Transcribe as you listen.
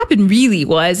happened really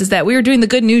is that we were doing the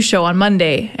Good News Show on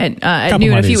Monday at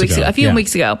noon a few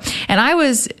weeks ago. And I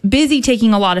was busy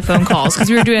taking a lot of phone calls because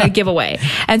we were doing a giveaway.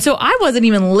 And so I wasn't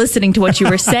even listening to what you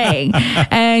were saying.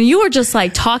 And you were just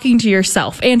like talking to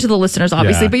yourself and to the listeners,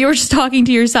 obviously, but you were just talking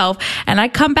to yourself. And I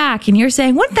come back and you're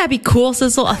saying, wouldn't that be cool,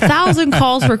 Sissel? 1,000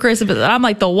 calls for Christmas. And I'm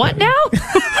like, the what now?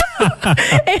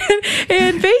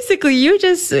 and basically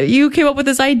you came up with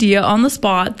this idea on the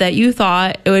spot that you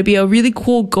thought it would be a really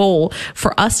cool goal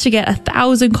for us to get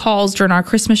 1,000 calls during our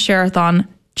Christmas share-a-thon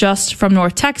just from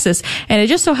North Texas. And it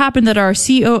just so happened that our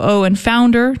COO and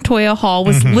founder, Toya Hall,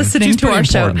 was listening to our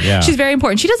show. Yeah. She's very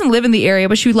important. She doesn't live in the area,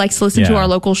 but she likes to listen to our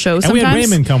local show sometimes. And we had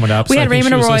Raymond coming up. We had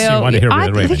Raymond Arroyo.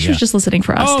 I think she was just listening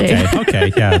for us, Dave.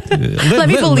 Okay, yeah. Let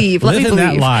me believe. Live in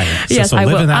that lie. Yes, I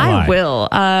will. I will.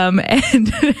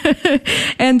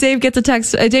 And Dave gets a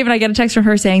text. Dave and I get a text from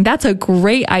her saying, that's a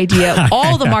great idea.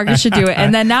 All the markets should do it.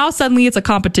 And then now suddenly it's a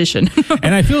competition.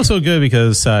 And I feel so good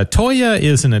because Toya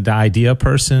isn't an idea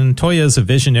person. Toya is a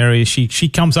visionary. She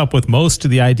comes up with most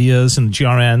of the ideas in the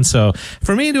GRN. So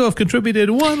for me to have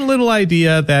contributed one little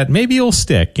idea that maybe will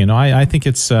stick, I think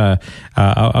it's a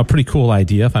pretty cool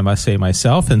idea, if I must say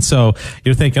myself. And so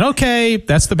you're thinking, okay,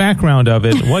 that's the background of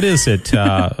it. What is it,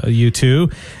 you two?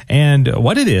 And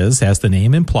what it is, as the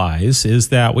name implies, is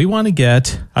that we want to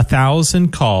get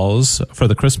 1,000 calls for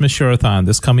the Christmas Share-a-thon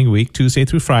this coming week, Tuesday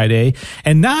through Friday,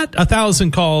 and not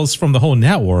 1,000 calls from the whole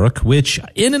network, which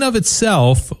in and of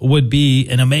itself would be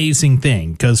an amazing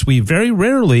thing because we very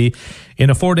rarely in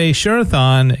a 4-day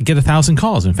share-a-thon get 1,000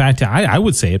 calls. In fact, I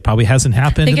would say it probably hasn't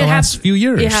happened in the last few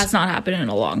years. It has not happened in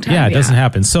a long time. Yeah, it doesn't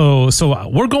happen. So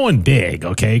we're going big,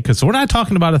 okay? Because we're not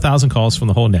talking about 1,000 calls from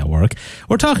the whole network.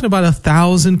 We're talking about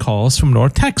 1,000 calls from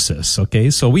North Texas,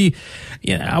 okay? So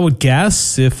I would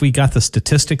guess if we got the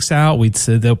statistics out, we'd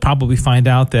say they'll probably find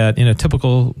out that in a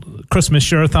typical Christmas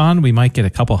share-a-thon, we might get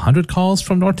a couple hundred calls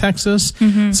from North Texas.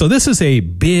 So this is a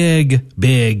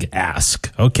big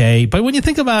ask, okay? But when you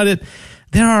think about it,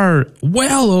 there are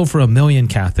well over 1 million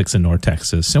Catholics in North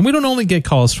Texas, and we don't only get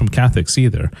calls from Catholics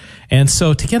either. And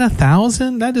so to get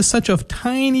 1,000, that is such a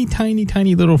tiny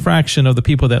little fraction of the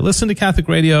people that listen to Catholic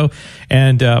radio,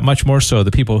 and much more so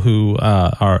the people who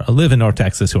live in North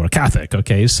Texas who are Catholic.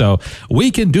 Okay, so we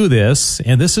can do this,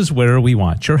 and this is where we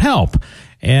want your help.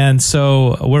 And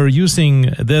so we're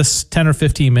using this 10 or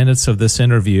 15 minutes of this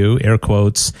interview, air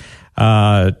quotes,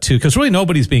 because really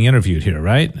nobody's being interviewed here,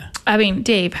 right? I mean,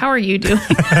 Dave, how are you doing?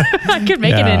 I could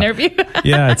make it an interview.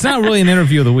 Yeah, it's not really an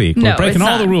interview of the week. We're breaking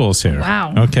all the rules here.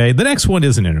 Wow. Okay, the next one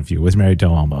is an interview with Mary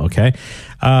Deloma, okay?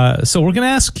 So we're going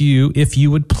to ask you if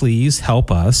you would please help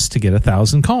us to get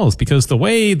 1,000 calls, because the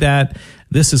way that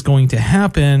this is going to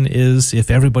happen is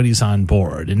if everybody's on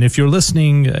board. And if you're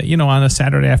listening, on a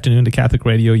Saturday afternoon to Catholic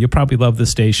radio, you probably love the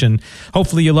station.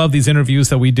 Hopefully you love these interviews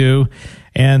that we do.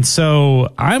 And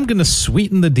so I'm going to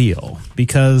sweeten the deal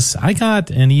because I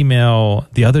got an email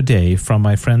the other day from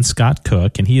my friend Scott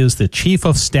Cook, and he is the chief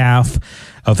of staff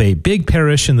of a big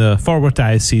parish in the Fort Worth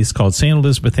Diocese called St.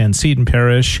 Elizabeth Antietam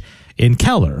Parish in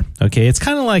Keller. Okay, it's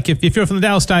kind of like if you're from the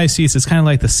Dallas Diocese, it's kind of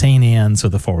like the St. Anne's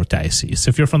of the Fort Worth Diocese.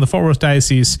 If you're from the Fort Worth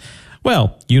Diocese,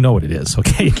 well, you know what it is.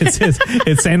 Okay,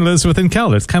 it's St. Elizabeth and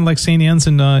Keller. It's kind of like St. Anne's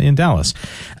in Dallas.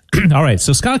 All right,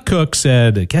 so Scott Cook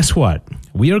said, guess what?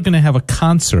 We are going to have a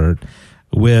concert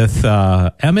with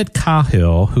Emmett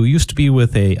Cahill, who used to be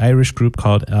with a Irish group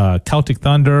called Celtic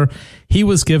Thunder. He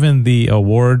was given the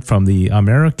award from the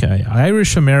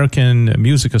Irish American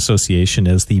Music Association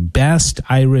as the best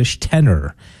Irish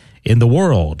tenor in the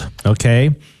world.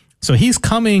 Okay, so he's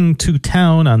coming to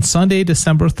town on Sunday,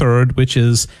 December 3rd, which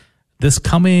is this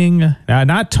coming,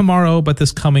 not tomorrow, but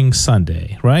this coming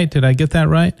Sunday, right? Did I get that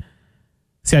right?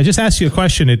 See, I just asked you a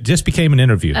question. It just became an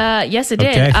interview. Yes, it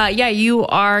did. Okay. Yeah, you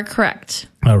are correct.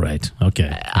 All right.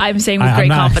 Okay. I'm saying with great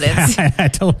confidence. I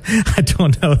don't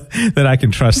know that I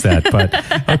can trust that, but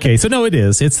okay. So no, it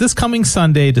is. It's this coming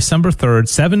Sunday, December 3rd,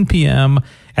 7 p.m.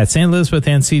 at St. Elizabeth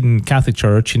Antietam Catholic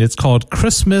Church, and it's called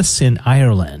Christmas in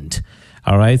Ireland.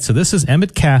 All right. So this is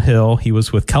Emmett Cahill. He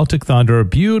was with Celtic Thunder.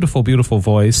 Beautiful, beautiful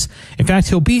voice. In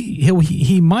fact,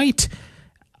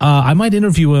 I might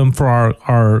interview him for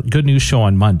our Good News Show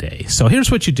on Monday. So here's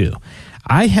what you do.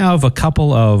 I have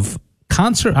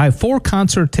I have 4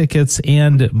 concert tickets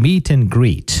and meet and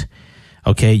greet.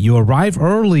 Okay. You arrive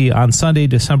early on Sunday,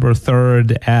 December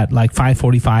 3rd at like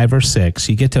 5:45 or 6.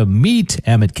 You get to meet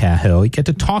Emmett Cahill. You get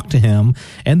to talk to him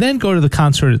and then go to the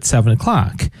concert at 7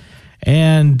 o'clock.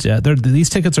 And these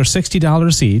tickets are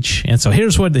 $60 each. And so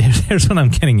here's what I'm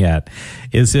getting at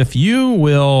is if you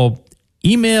will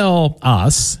email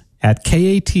us at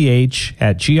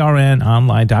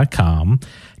kath@grnonline.com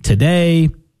today,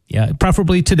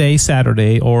 preferably today,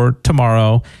 Saturday, or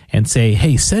tomorrow, and say,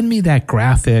 hey, send me that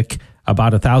graphic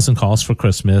about 1,000 calls for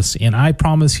Christmas, and I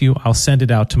promise you I'll send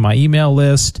it out to my email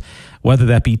list, whether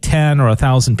that be 10 or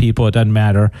 1,000 people, it doesn't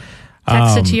matter.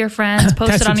 Text it to your friends,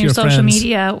 post it on your social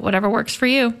media, whatever works for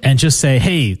you. And just say,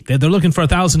 hey, they're looking for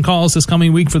 1,000 calls this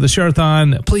coming week for the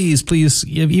Share-a-thon. Please,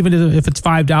 even if it's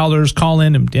 $5, call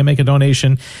in and make a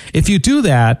donation. If you do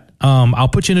that, I'll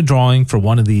put you in a drawing for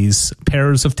one of these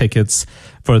pairs of tickets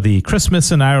for the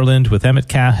Christmas in Ireland with Emmett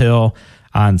Cahill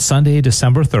on Sunday,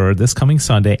 December 3rd, this coming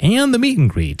Sunday, and the meet and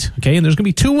greet. Okay, and there's going to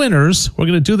be 2 winners. We're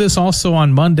going to do this also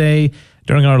on Monday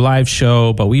during our live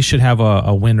show, but we should have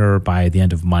a winner by the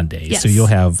end of Monday. Yes. So you'll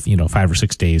have 5 or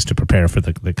 6 days to prepare for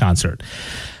the concert.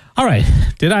 All right,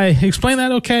 did I explain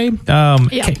that okay?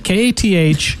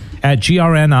 KATH at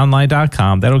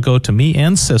grnonline.com. That'll go to me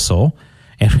and Sissel.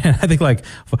 And I think like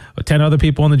 10 other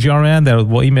people in the GRN that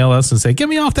will email us and say, get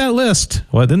me off that list.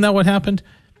 Well, isn't that what happened?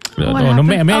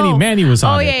 Manny was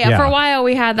on it. Yeah. For a while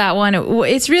we had that one.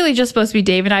 It's really just supposed to be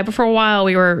Dave and I, but for a while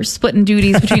we were splitting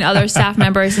duties between other staff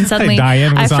members, and suddenly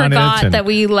I forgot that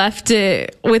we left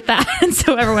it with that, and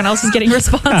so everyone else is getting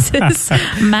responses.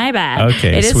 My bad.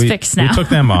 Okay, it is fixed now. We took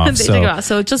them off.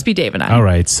 So just be Dave and I. All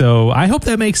right. So I hope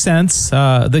that makes sense.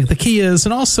 The key is,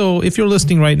 and also if you're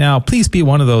listening right now, please be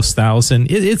one of those 1,000.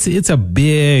 It's a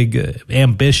big,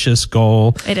 ambitious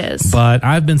goal. It is. But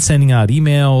I've been sending out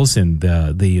emails and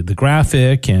the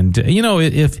graphic, and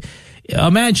if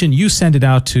imagine you send it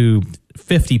out to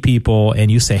 50 people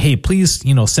and you say, hey, please,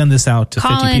 send this out to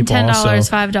 50 people. $10, also.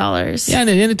 $5. Yeah, and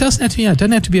it doesn't have to be. It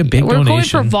doesn't have to be a big donation. We're going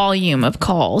for volume of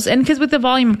calls, and because with the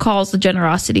volume of calls, the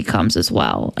generosity comes as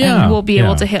well. Yeah, and we'll be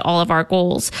able to hit all of our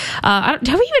goals. Have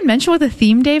we even mentioned what the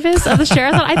theme, Davis, of the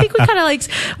Share-a-thon? I think we kind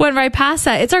of went right past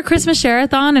that. It's our Christmas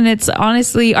Share-a-thon, and it's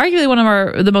honestly arguably one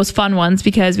of the most fun ones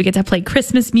because we get to play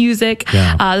Christmas music.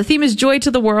 Yeah. The theme is Joy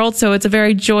to the World, so it's a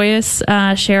very joyous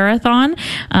Share-a-thon.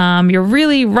 You're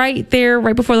really right there,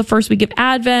 right before the first week of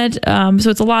Advent. So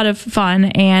it's a lot of fun,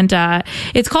 and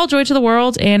it's called Joy to the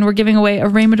World, and we're giving away a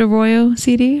Raymond Arroyo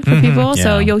CD for people. Yeah.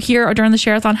 So you'll hear during the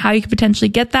Share-a-thon how you could potentially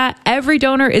get that. Every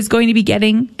donor is going to be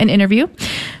getting an interview.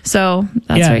 So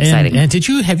that's very exciting. And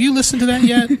have you listened to that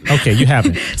yet? Okay, you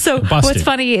haven't. So what's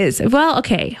funny is,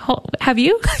 have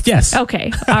you? Yes.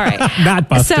 Okay. All right. Not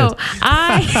busted. So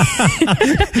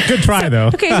good try though.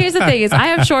 Okay, here's the thing is I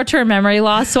have short-term memory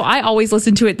loss, so I always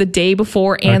listen to it the day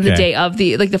before and the day of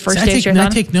the first day of Share-a-thon. I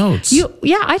take notes.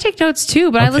 I take notes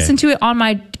too, but I listen to it on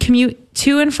my commute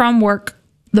to and from work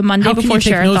the Monday before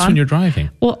Share-a-thon. How can you take notes when you're driving?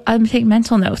 Well, I take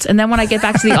mental notes. And then when I get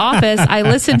back to the office, I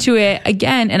listen to it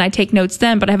again and I take notes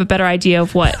then, but I have a better idea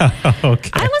of what. Okay.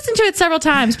 I listen to it several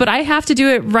times, but I have to do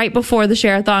it right before the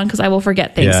Share-a-thon because I will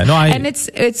forget things. Yeah, and it's,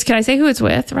 can I say who it's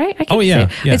with, right? Yeah.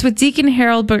 It's with Deacon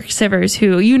Harold Burke-Sivers,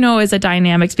 who is a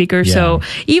dynamic speaker. Yeah. So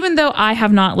even though I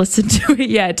have not listened to it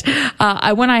yet,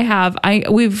 when I have,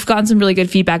 we've gotten some really good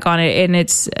feedback on it, and it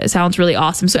sounds really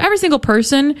awesome. So every single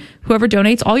person, whoever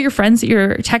donates, all your friends that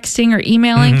you're texting or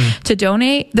emailing to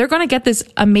donate, they're going to get this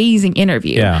amazing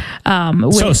interview. Yeah.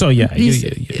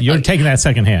 You're taking that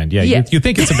secondhand. Yeah. You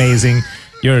think it's amazing.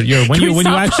 When you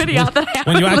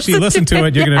actually listen to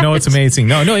it, you're going to know it's amazing.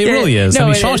 No, it really is.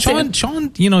 No, Sean,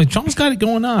 Sean's got it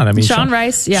going on. I mean, Sean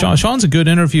Rice, Sean's a good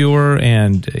interviewer,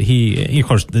 and he of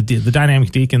course, the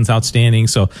dynamic deacon's outstanding.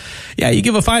 So, you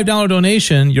give a $5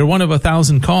 donation, you're one of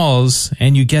 1,000 calls,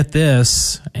 and you get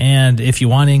this. And if you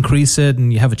want to increase it,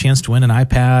 and you have a chance to win an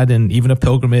iPad and even a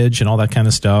pilgrimage and all that kind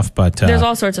of stuff, but there's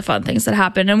all sorts of fun things that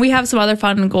happen, and we have some other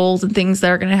fun goals and things that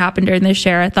are going to happen during this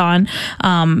Share-a-thon.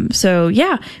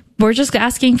 We're just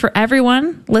asking for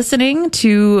everyone listening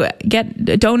to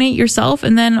donate yourself,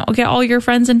 and then get all your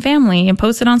friends and family and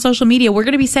post it on social media. We're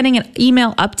going to be sending an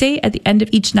email update at the end of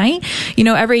each night.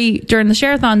 During the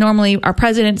Share-a-thon, normally our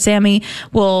president, Sammy,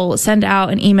 will send out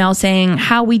an email saying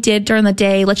how we did during the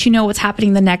day, let you know what's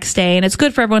happening the next day. And it's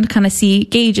good for everyone to kind of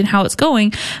gauge and how it's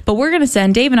going. But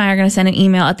Dave and I are going to send an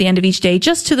email at the end of each day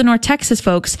just to the North Texas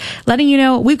folks, letting you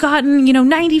know we've gotten,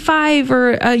 95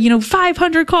 or,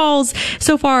 500 calls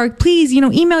so far. Please,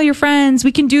 email your friends.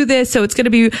 We can do this. So it's going to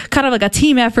be kind of like a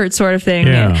team effort sort of thing.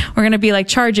 Yeah. And we're going to be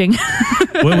charging.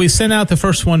 Well, we sent out the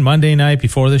first one Monday night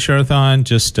before the Share-a-thon,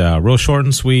 just real short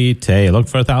and sweet. Hey, look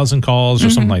for 1,000 calls or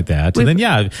something like that. And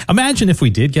then, imagine if we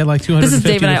did get 250. This is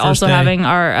Dave and I also having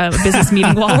our business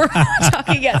meeting while we're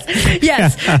talking.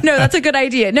 Yes. No, that's a good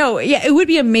idea. No, it would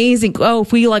be amazing. Oh,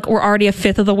 if we we're already a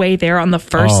fifth of the way there on the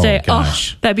first day.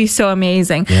 Gosh. Oh, that'd be so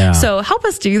amazing. Yeah. So help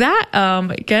us do that.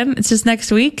 Again, it's just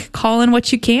next week. week. Call in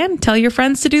what you can. Tell your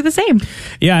friends to do the same.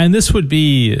 Yeah, and this would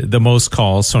be the most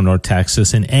calls from North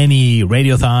Texas in any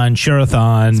radiothon,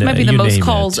 share-a-thon. This might be the most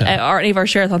calls any of our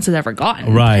share-a-thons has ever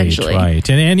gotten. Right.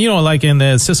 And like in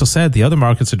the Sissel said, the other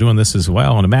markets are doing this as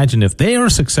well. And imagine if they are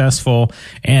successful.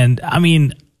 And I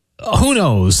mean, who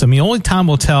knows? I mean, only time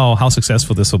will tell how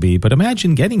successful this will be. But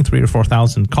imagine getting 3,000 or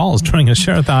 4,000 calls during a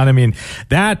share-a-thon. I mean,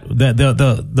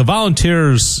 the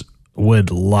volunteers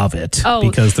would love it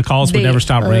because the calls would never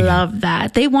stop ringing. Love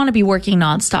that. They want to be working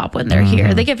nonstop when they're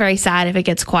here. They get very sad if it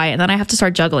gets quiet, and then I have to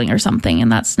start juggling or something,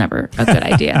 and that's never a good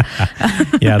idea.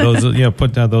 Yeah, those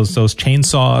put those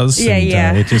chainsaws.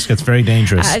 Yeah. It just gets very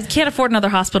dangerous. I can't afford another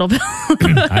hospital bill.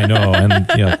 I know, and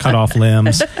cut off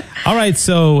limbs. All right,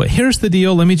 so here's the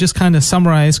deal. Let me just kind of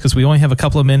summarize because we only have a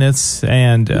couple of minutes.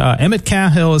 And Emmett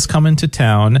Cahill is coming to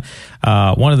town.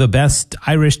 One of the best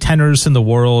Irish tenors in the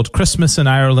world. Christmas in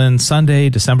Ireland, Sunday,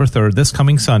 December 3rd, this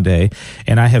coming Sunday.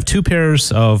 And I have 2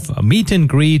 pairs of meet and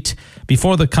greet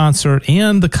before the concert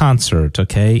and the concert,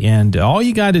 okay? And all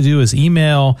you got to do is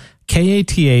email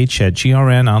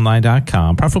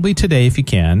KATH@grnonline.com, preferably today if you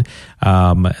can.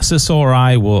 Sissel or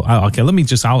I will, okay,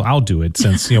 I'll do it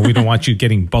since, we don't want you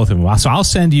getting both of them. So I'll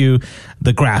send you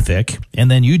the graphic and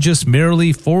then you just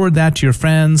merely forward that to your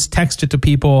friends, text it to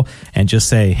people and just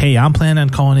say, hey, I'm planning on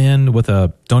calling in with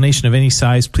a donation of any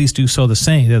size. Please do so the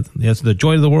same. It's the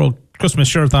Joy of the World Christmas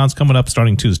Share-a-thon's coming up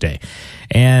starting Tuesday.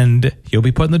 And you'll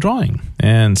be put in the drawing.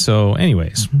 And so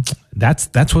anyways,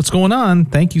 that's what's going on.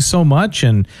 Thank you so much.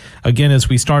 And again, as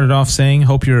we started off saying,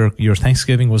 hope your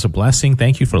Thanksgiving was a blessing.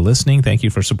 Thank you for listening. Thank you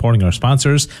for supporting our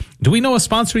sponsors. Do we know a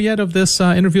sponsor yet of this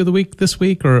interview of the week this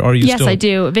week, or are you Yes, still? I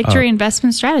do. Victory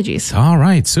Investment Strategies. All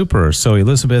right, super. So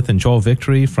Elizabeth and Joel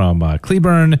Victory from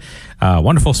Cleburne,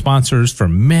 wonderful sponsors for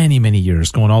many, many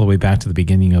years, going all the way back to the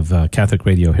beginning of Catholic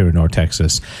radio here in North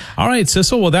Texas. All right,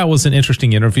 Sissel, well, that was an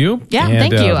interesting interview. Yeah, and,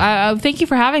 thank you. Thank you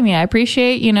for having me. I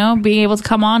appreciate, being able to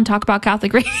come on, talk about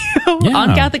Catholic radio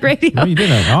on Catholic radio. Well, you did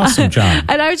an awesome job.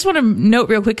 And I just want to note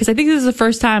real quick, because I think this is the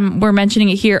first time we're mentioning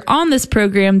it here on this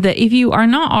program, that if you are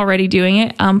not already doing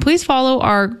it, please follow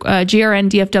our GRN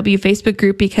DFW Facebook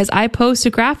group, because I post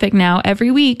a graphic now every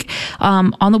week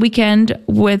on the weekend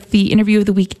with the interview of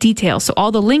the week details. So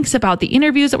all the links about the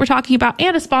interviews that we're talking about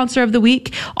and a sponsor of the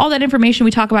week, all that information we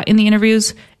talk about in the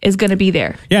interviews is going to be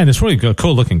there. Yeah, and it's really a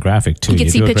cool looking graphic too. You can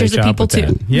see pictures of people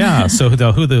too. Yeah, so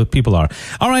who the people are.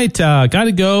 All right, got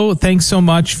to go. Thanks so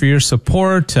much for your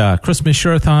support. Christmas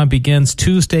Share-a-thon begins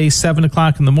Tuesday, 7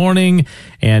 o'clock in the morning.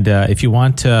 And if you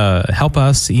want to help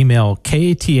us, email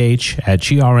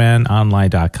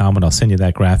kath@grnonline.com, and I'll send you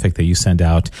that graphic that you send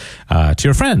out to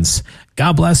your friends.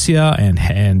 God bless you,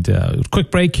 and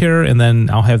quick break here, and then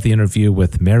I'll have the interview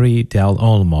with Mary Del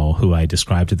Olmo, who I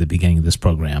described at the beginning of this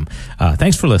program.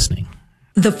 Thanks for listening.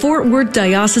 The Fort Worth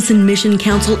Diocesan Mission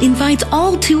Council invites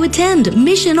all to attend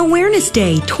Mission Awareness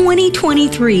Day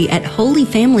 2023 at Holy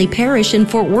Family Parish in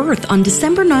Fort Worth on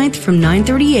December 9th from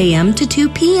 9:30 a.m. to 2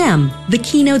 p.m. The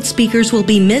keynote speakers will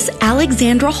be Miss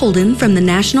Alexandra Holden from the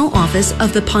National Office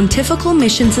of the Pontifical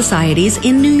Mission Societies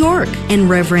in New York and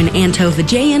Reverend Anto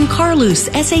Vijayan Carlos,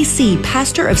 SAC,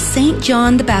 pastor of St.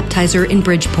 John the Baptizer in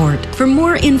Bridgeport. For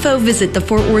more info, visit the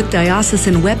Fort Worth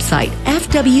Diocesan website,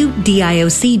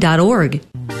 fwdioc.org.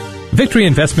 Victory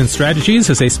Investment Strategies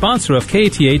is a sponsor of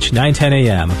KATH 910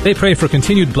 AM. They pray for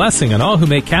continued blessing on all who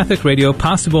make Catholic radio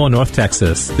possible in North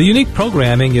Texas. The unique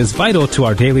programming is vital to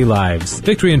our daily lives.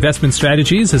 Victory Investment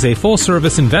Strategies is a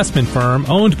full-service investment firm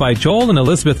owned by Joel and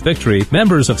Elizabeth Victory,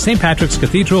 members of St. Patrick's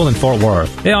Cathedral in Fort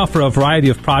Worth. They offer a variety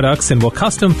of products and will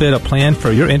custom fit a plan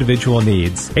for your individual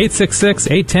needs.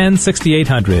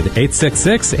 866-810-6800.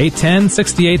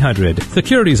 866-810-6800.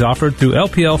 Securities offered through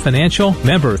LPL Financial,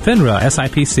 member FINRA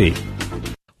SIPC.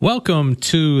 Welcome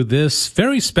to this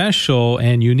very special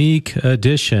and unique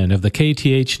edition of the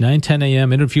KATH 910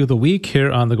 AM Interview of the Week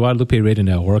here on the Guadalupe Radio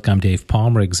Network. I'm Dave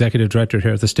Palmer, Executive Director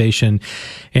here at the station.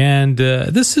 And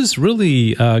this is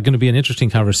really going to be an interesting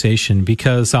conversation,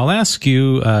 because I'll ask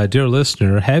you, dear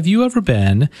listener, have you ever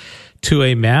been to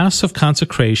a Mass of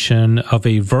consecration of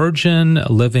a virgin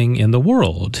living in the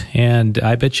world? And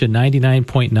I bet you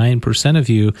 99.9% of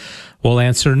you will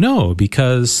answer no,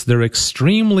 because they're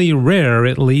extremely rare,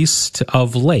 at least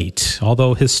of late.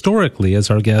 Although historically,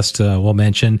 as our guest will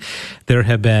mention, there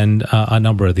have been a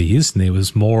number of these, and it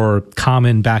was more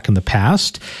common back in the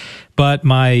past. But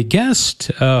my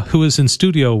guest, who is in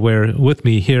studio with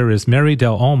me here, is Mary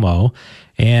Del Olmo.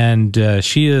 And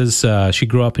she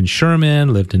grew up in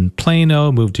Sherman, lived in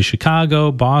Plano, moved to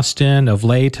Chicago, Boston, of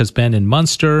late has been in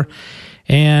Munster.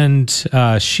 And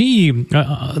she,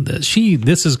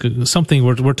 this is something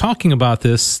we're talking about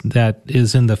this that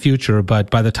is in the future, but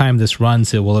by the time this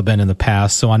runs, it will have been in the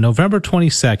past. So on November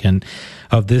 22nd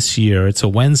of this year, it's a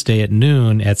Wednesday at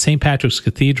noon at St. Patrick's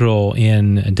Cathedral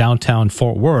in downtown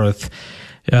Fort Worth.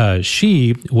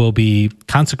 She will be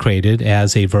consecrated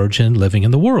as a virgin living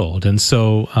in the world. And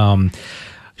so,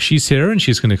 she's here and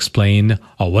she's going to explain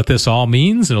what this all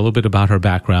means and a little bit about her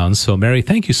background. So, Mary,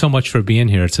 thank you so much for being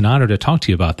here. It's an honor to talk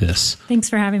to you about this. Thanks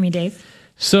for having me, Dave.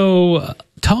 So,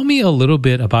 tell me a little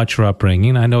bit about your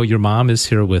upbringing. I know your mom is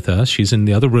here with us. She's in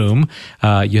the other room.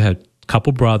 You had a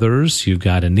couple brothers. You've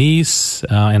got a niece.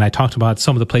 And I talked about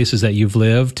some of the places that you've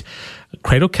lived.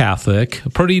 Cradle Catholic,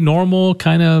 pretty normal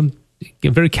kind of,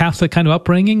 very Catholic kind of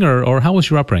upbringing, or how was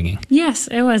your upbringing? Yes,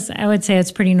 it was. I would say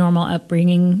it's pretty normal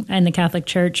upbringing in the Catholic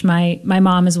Church. My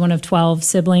mom is one of 12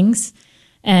 siblings,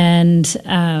 and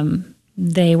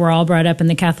they were all brought up in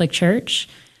the Catholic Church.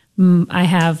 I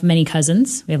have many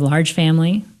cousins. We have a large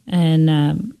family,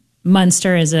 and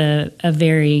Munster is a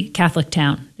very Catholic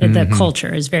town. The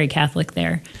culture is very Catholic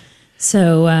there.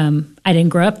 So I didn't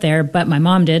grow up there, but my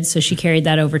mom did, so she carried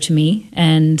that over to me.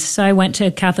 And so I went to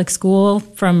Catholic school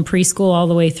from preschool all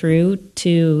the way through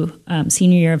to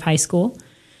senior year of high school.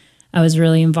 I was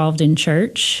really involved in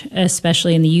church,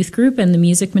 especially in the youth group and the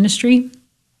music ministry.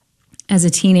 As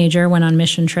a teenager, went on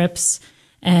mission trips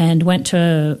and went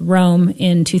to Rome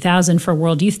in 2000 for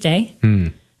World Youth Day.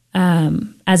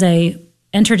 As I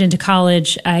entered into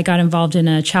college, I got involved in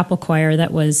a chapel choir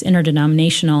that was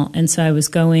interdenominational. And so I was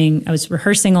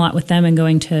rehearsing a lot with them and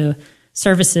going to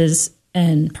services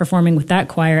and performing with that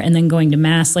choir and then going to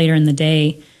mass later in the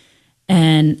day.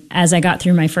 And as I got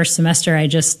through my first semester, I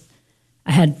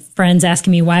had friends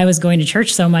asking me why I was going to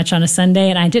church so much on a Sunday,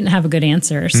 and I didn't have a good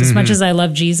answer. So as much as I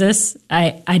love Jesus,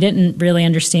 I didn't really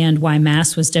understand why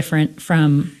mass was different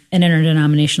from an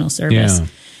interdenominational service. Yeah.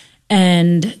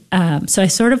 And so I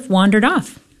sort of wandered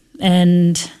off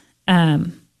and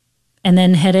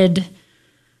then headed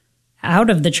out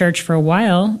of the church for a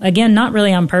while. Again, not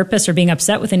really on purpose or being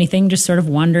upset with anything, just sort of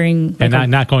wandering.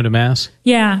 And not going to mass?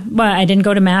 Yeah, but I didn't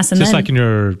go to mass. And just then, like in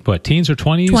your, teens or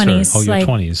 20s? 20s. Your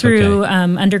 20s. Through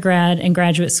undergrad and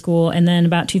graduate school. And then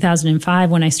about 2005,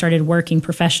 when I started working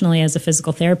professionally as a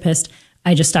physical therapist,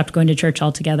 I just stopped going to church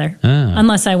altogether.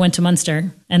 Unless I went to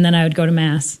Munster, and then I would go to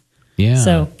mass. Yeah.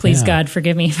 So please, God,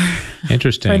 forgive me for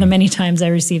the many times I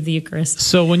received the Eucharist.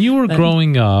 So when you were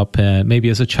growing up, maybe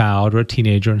as a child or a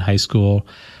teenager in high school,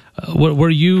 were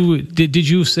you? Did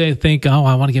you think, oh,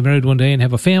 I want to get married one day and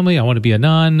have a family? I want to be a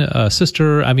nun, a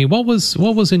sister. I mean, what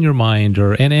was in your mind?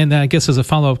 And I guess as a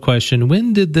follow-up question,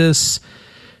 when did this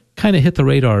kind of hit the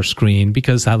radar screen?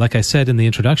 Because like I said in the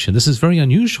introduction, this is very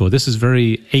unusual. This is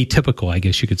very atypical, I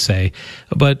guess you could say.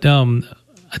 But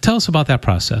tell us about that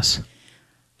process.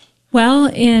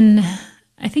 Well,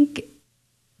 I think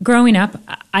growing up,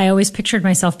 I always pictured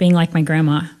myself being like my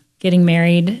grandma, getting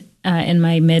married in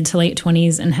my mid to late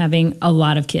 20s and having a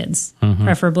lot of kids,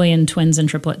 preferably in twins and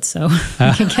triplets, so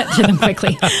I can get to them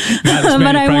quickly. But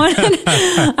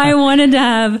I wanted to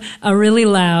have a really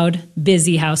loud,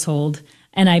 busy household,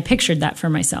 and I pictured that for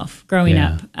myself growing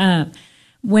up.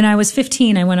 When I was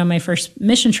 15, I went on my first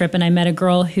mission trip, and I met a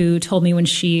girl who told me when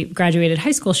she graduated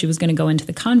high school, she was going to go into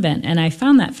the convent. And I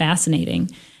found that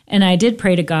fascinating. And I did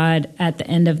pray to God at the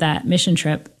end of that mission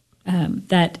trip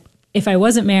that if I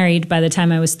wasn't married by the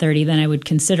time I was 30, then I would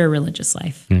consider religious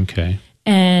life. Okay.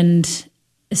 And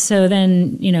so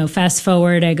then, fast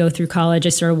forward, I go through college, I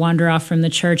sort of wander off from the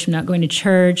church. I'm not going to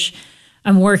church.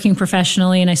 I'm working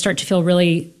professionally, and I start to feel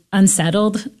really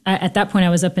unsettled. At that point, I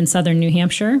was up in southern New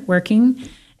Hampshire working,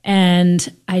 and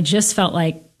I just felt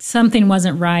like something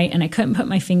wasn't right, and I couldn't put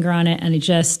my finger on it, and I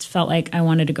just felt like I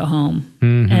wanted to go home.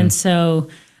 And so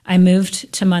I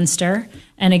moved to Munster,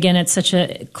 and again, it's such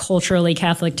a culturally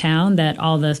Catholic town that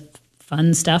all the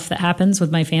fun stuff that happens with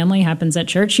my family happens at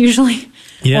church usually,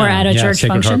 or at a church Sacred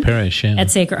function Heart Parish, at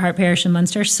Sacred Heart Parish in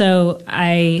Munster. So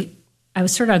I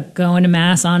was sort of going to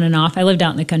mass on and off. I lived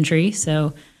out in the country,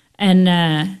 so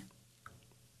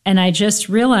and I just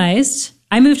realized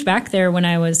I moved back there when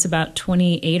I was about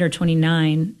 28 or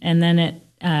 29. And then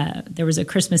there was a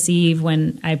Christmas Eve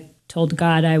when I told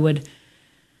God I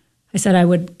said I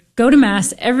would go to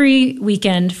mass every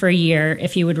weekend for a year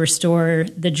if he would restore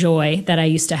the joy that I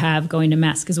used to have going to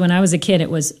mass. Because when I was a kid, it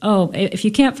was, if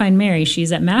you can't find Mary,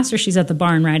 she's at mass or she's at the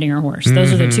barn riding her horse.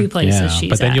 Those are the two places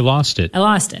she's at. But then you lost it. I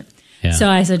lost it. Yeah. So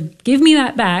I said, give me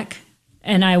that back,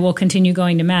 and I will continue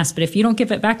going to mass. But if you don't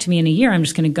give it back to me in a year, I'm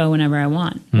just going to go whenever I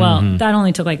want. Well, that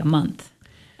only took like a month.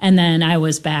 And then I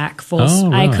was back full.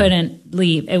 Right. I couldn't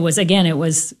leave. It was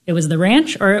the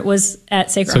ranch or it was at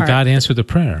Sacred Heart. So God answered the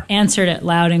prayer. Answered it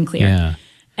loud and clear. Yeah.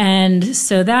 And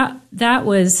so that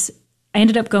was, I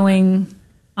ended up going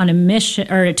on a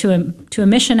mission or to a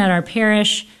mission at our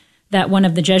parish that one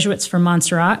of the Jesuits from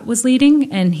Montserrat was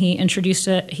leading. And he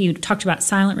talked about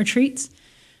silent retreats.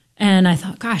 And I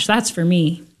thought, gosh, that's for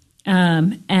me.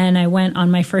 And I went on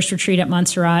my first retreat at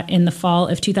Montserrat in the fall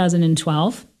of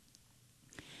 2012.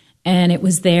 And it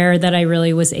was there that I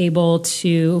really was able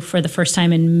to, for the first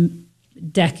time in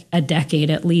a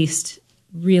decade at least,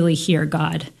 really hear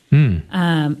God.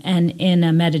 And in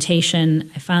a meditation,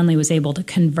 I finally was able to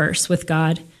converse with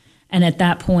God. And at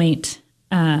that point,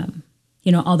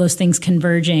 all those things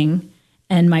converging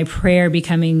and my prayer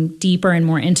becoming deeper and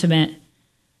more intimate,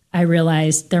 I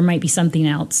realized there might be something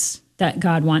else that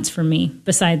God wants for me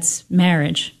besides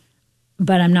marriage,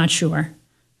 but I'm not sure.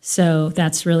 So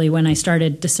that's really when I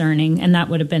started discerning. And that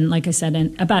would have been, like I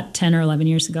said, about 10 or 11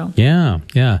 years ago. Yeah,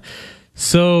 yeah.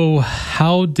 So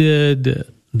how did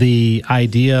the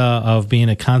idea of being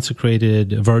a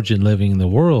consecrated virgin living in the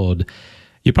world,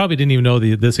 you probably didn't even know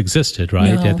this existed,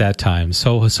 right, No. at that time.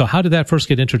 So how did that first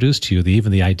get introduced to you,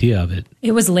 even the idea of it?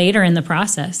 It was later in the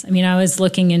process. I mean, I was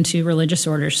looking into religious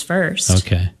orders first.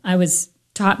 Okay. I was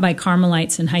taught by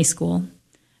Carmelites in high school.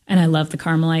 And I love the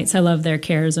Carmelites. I love their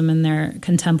charism and their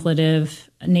contemplative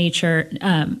nature.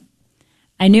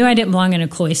 I knew I didn't belong in a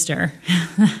cloister.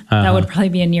 That would probably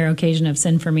be a near occasion of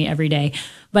sin for me every day.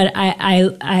 But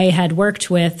I had worked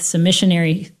with some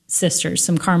missionary sisters,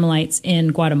 some Carmelites in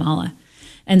Guatemala.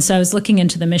 And so I was looking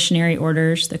into the missionary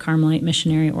orders, the Carmelite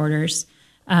missionary orders.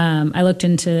 I looked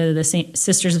into the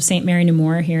Sisters of St. Mary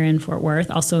Namur here in Fort Worth,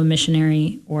 also a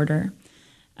missionary order.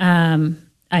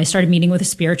 I started meeting with a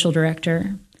spiritual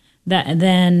director.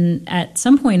 Then at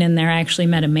some point in there, I actually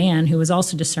met a man who was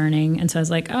also discerning. And so I was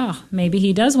like, oh, maybe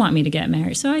he does want me to get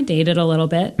married. So I dated a little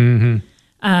bit.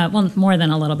 Well, more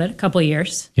than a little bit, a couple of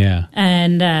years. Yeah.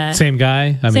 And same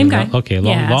guy? Same guy. Okay,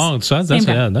 long. So that's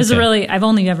guy. yeah. This is really, I've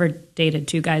only ever dated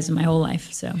two guys in my whole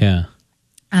life. So yeah.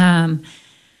 And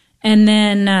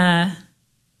then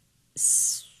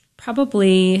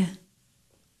probably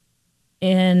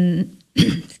in,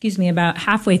 about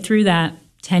halfway through that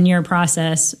 10-year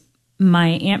process, my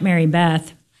Aunt Mary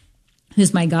Beth,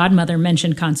 who's my godmother,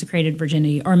 mentioned consecrated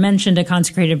virginity or mentioned a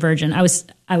consecrated virgin. I was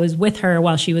with her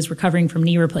while she was recovering from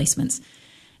knee replacements,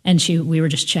 and we were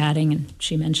just chatting, and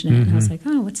she mentioned it, and I was like,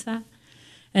 oh, what's that?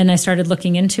 And I started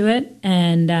looking into it,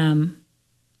 and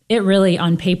it really,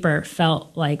 on paper,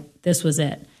 felt like this was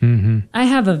it. I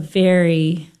have a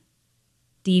very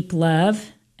deep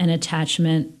love and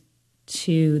attachment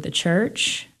to the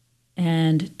church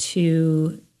and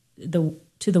to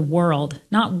the world,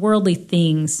 not worldly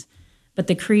things, but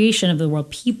the creation of the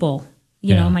world, people,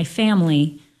 my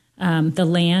family, the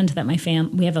land that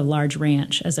we have a large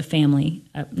ranch as a family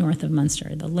up north of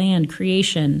Munster, the land,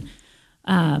 creation,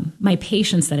 my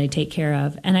patients that I take care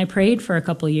of. And I prayed for a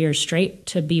couple of years straight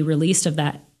to be released of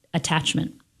that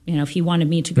attachment. If he wanted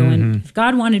me to go in, if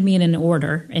God wanted me in an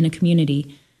order, in a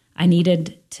community, I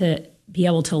needed to be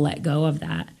able to let go of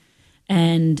that.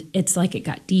 And it's like it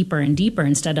got deeper and deeper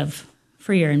instead of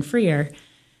freer and freer.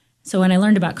 So when I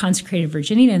learned about consecrated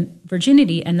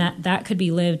virginity and that could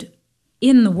be lived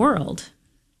in the world,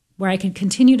 where I could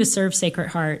continue to serve Sacred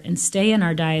Heart and stay in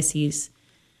our diocese,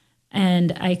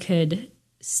 and I could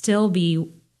still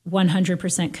be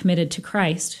 100% committed to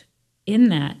Christ in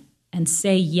that and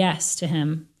say yes to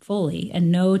him fully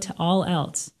and no to all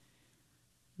else,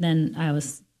 then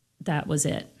that was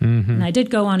it. And I did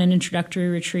go on an introductory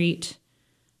retreat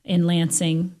in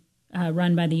Lansing,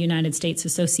 run by the United States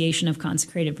Association of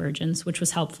Consecrated Virgins, which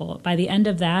was helpful. By the end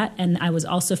of that, and I was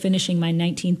also finishing my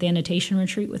 19th annotation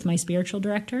retreat with my spiritual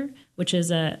director, which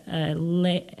is a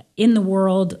in the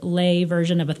world lay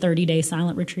version of a 30-day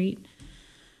silent retreat.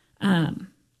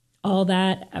 All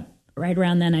that, right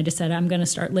around then, I just said, I'm going to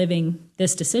start living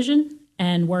this decision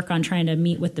and work on trying to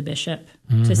meet with the bishop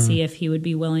to see if he would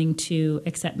be willing to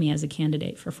accept me as a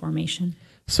candidate for formation.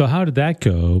 So how did that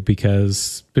go?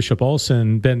 Because Bishop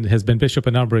Olson has been bishop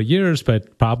a number of years,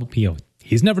 but probably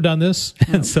he's never done this,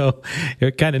 and so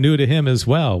it kind of new to him as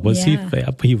well. Was he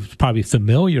was probably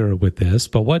familiar with this,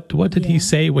 but what did he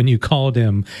say when you called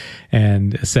him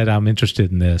and said, I'm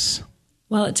interested in this?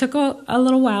 Well, it took a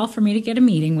little while for me to get a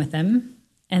meeting with him.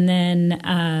 And then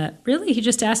really he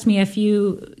just asked me a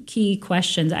few key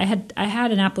questions. I had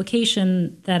an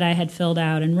application that I had filled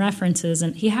out and references,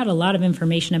 and he had a lot of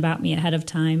information about me ahead of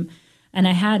time. And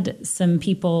I had some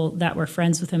people that were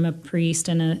friends with him, a priest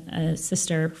and a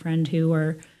sister friend who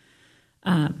were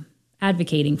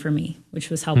advocating for me, which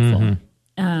was helpful.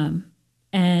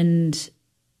 And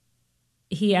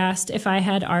he asked if I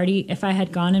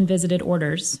had gone and visited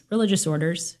religious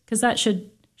orders, because that should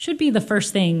be the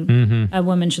first thing a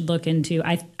woman should look into.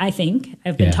 I think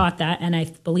I've been taught that, and I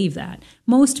believe that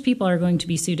most people are going to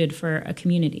be suited for a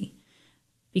community,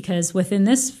 because within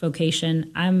this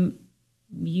vocation,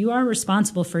 you are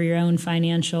responsible for your own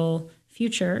financial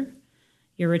future,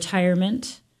 your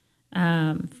retirement,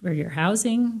 for your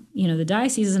housing. The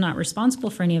diocese is not responsible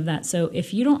for any of that. So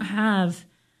if you don't have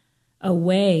a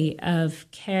way of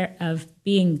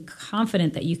being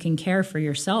confident that you can care for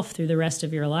yourself through the rest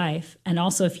of your life, and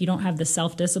also if you don't have the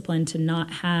self-discipline to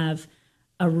not have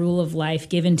a rule of life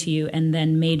given to you and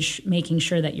then making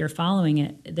sure that you're following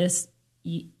it,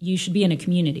 you should be in a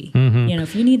community.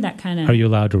 If you need that kind of... Are you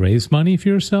allowed to raise money for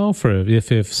yourself, or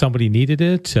if somebody needed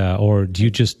it, or do you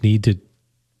just need to...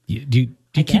 Do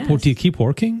you keep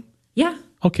working? Yeah.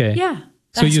 Okay. Yeah.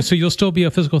 So you'll still be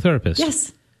a physical therapist?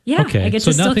 Yes. Yeah. Okay.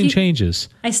 So nothing changes.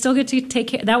 I still get to take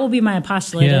care. That will be my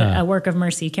apostolate, a work of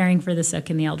mercy, caring for the sick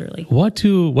and the elderly. What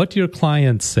do your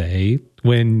clients say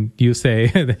when you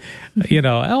say,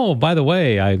 oh, by the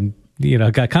way, I'm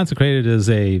got consecrated as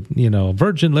a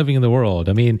virgin living in the world?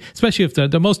 I mean, especially if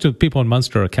the most of people in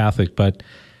Munster are Catholic, but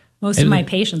most of my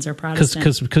patients are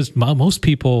Protestant. Because most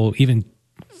people, even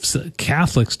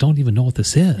Catholics, don't even know what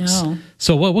this is. No.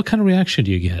 So what kind of reaction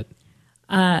do you get?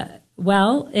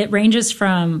 Well, it ranges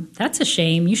from, that's a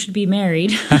shame, you should be married,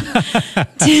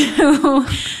 to,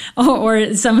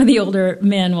 or some of the older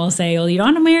men will say, well, you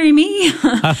don't want to marry me,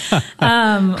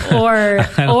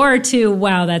 or to,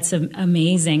 wow, that's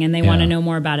amazing, and they want to know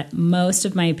more about it. Most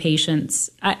of my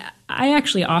patients, I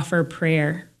actually offer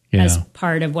prayer as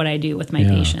part of what I do with my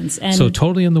patients. And so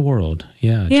totally in the world.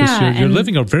 Yeah. You're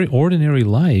living a very ordinary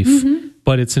life,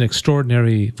 but it's an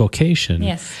extraordinary vocation.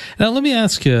 Yes. Now, let me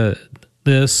ask you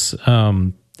this.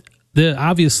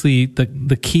 Obviously,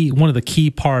 the key, one of the key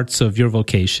parts of your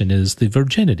vocation is the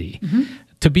virginity.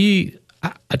 To be,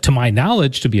 to my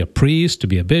knowledge, to be a priest, to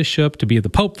be a bishop, to be the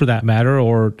Pope for that matter,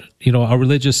 or, a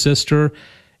religious sister,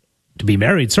 to be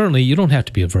married, certainly, you don't have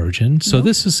to be a virgin. So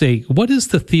this is what is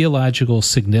the theological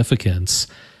significance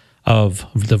of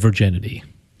the virginity?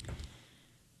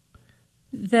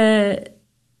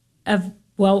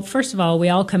 Well, first of all, we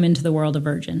all come into the world a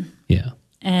virgin. Yeah.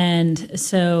 And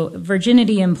so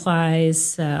virginity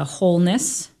implies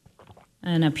wholeness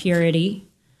and a purity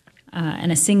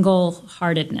and a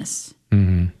single-heartedness.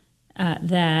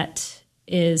 That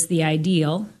is the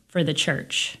ideal for the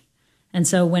church. And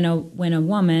so when a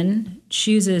woman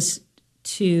chooses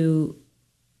to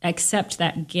accept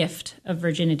that gift of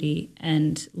virginity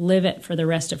and live it for the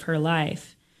rest of her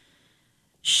life,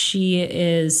 she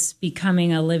is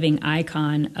becoming a living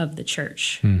icon of the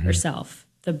church herself,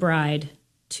 the bride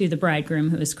to the bridegroom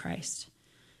who is Christ.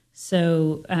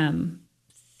 So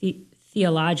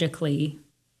theologically,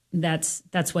 that's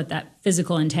what that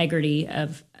physical integrity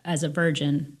as a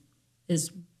virgin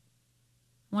is.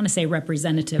 I want to say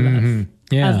representative of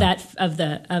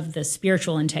the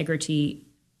spiritual integrity,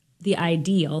 the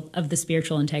ideal of the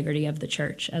spiritual integrity of the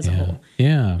church as a whole.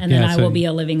 Yeah. And then I will be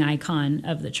a living icon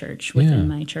of the church within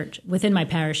my church, within my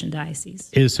parish and diocese.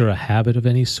 Is there a habit of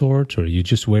any sort, or you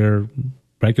just wear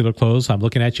regular clothes? I'm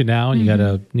looking at you now, and you got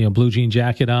a blue jean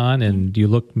jacket on, and you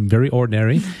look very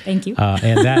ordinary. Thank you.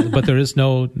 But there is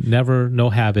no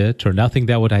habit or nothing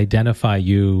that would identify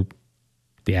you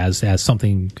as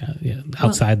something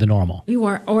outside the normal.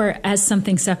 Or as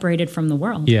something separated from the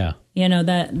world. Yeah.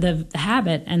 The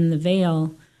habit and the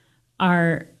veil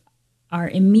are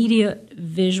immediate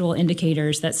visual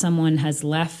indicators that someone has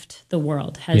left the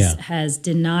world, has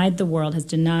denied the world, has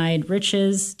denied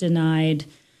riches, denied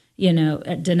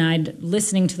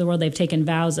listening to the world. They've taken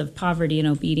vows of poverty and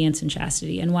obedience and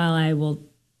chastity. And while I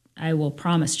will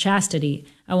promise chastity,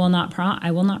 I will not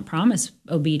promise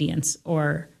obedience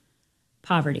or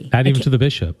poverty. Not even to the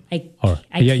bishop. I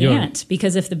can't,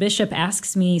 because if the bishop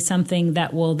asks me something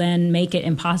that will then make it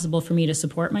impossible for me to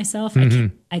support myself,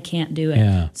 I can't do it.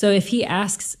 Yeah. So if he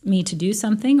asks me to do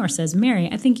something or says, Mary,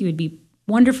 I think you would be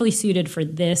wonderfully suited for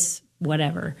this,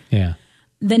 whatever. Yeah.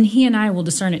 Then he and I will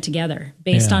discern it together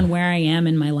based on where I am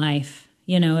in my life.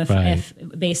 If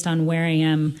based on where I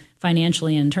am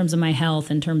financially, in terms of my health,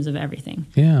 in terms of everything.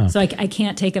 Yeah. So I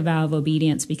can't take a vow of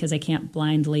obedience because I can't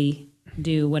blindly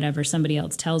do whatever somebody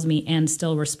else tells me and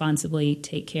still responsibly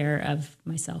take care of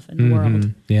myself and the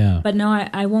world. Yeah. But no,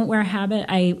 I won't wear a habit.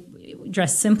 I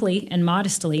dress simply and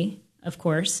modestly, of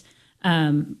course.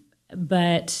 I'll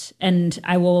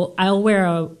wear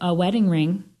a wedding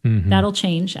ring That'll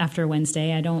change after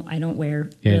Wednesday. I don't wear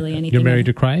really anything. You're married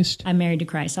to Christ? I'm married to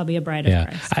Christ. I'll be a bride of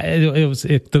Christ.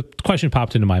 The question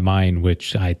popped into my mind,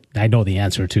 which I know the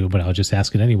answer to, but I'll just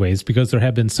ask it anyways, because there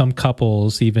have been some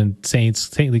couples, even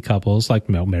saintly couples like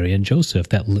Mary and Joseph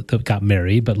that got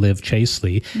married but lived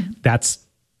chastely. That's,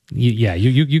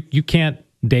 you can't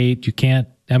date. You can't,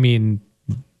 I mean.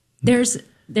 There's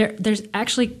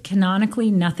actually canonically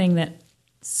nothing that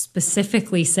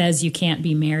specifically says you can't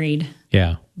be married.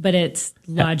 Yeah. But it's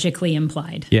logically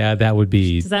implied. Yeah, that would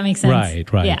be. Does that make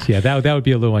sense? Right. Yeah, that would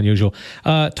be a little unusual.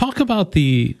 Talk about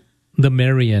the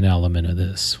Marian element of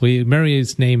this.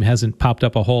 Mary's name hasn't popped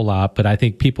up a whole lot, but I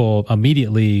think people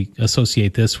immediately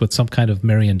associate this with some kind of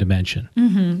Marian dimension.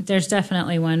 Mm-hmm. There's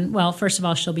definitely one. Well, first of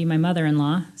all, she'll be my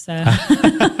mother-in-law, so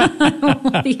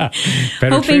I'll be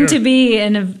hoping to be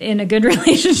in a good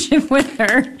relationship with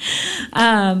her.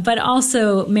 But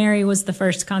also, Mary was the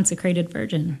first consecrated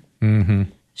virgin. Mm-hmm.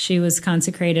 She was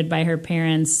consecrated by her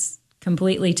parents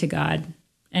completely to God,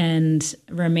 and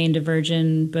remained a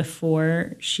virgin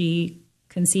before she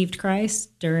conceived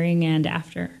Christ, during and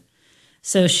after.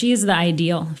 So she is the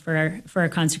ideal for a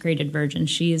consecrated virgin.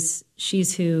 She's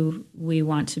who we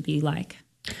want to be like.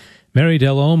 Mary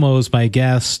Del Olmo is my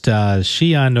guest.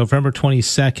 She, on November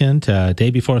 22nd, day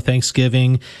before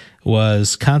Thanksgiving,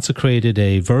 was consecrated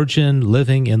a virgin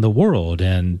living in the world.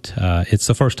 And it's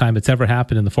the first time it's ever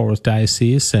happened in the Fort Worth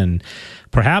Diocese, and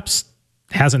perhaps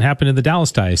hasn't happened in the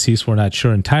Dallas Diocese. We're not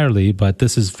sure entirely, but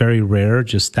this is very rare,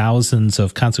 just thousands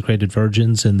of consecrated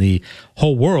virgins in the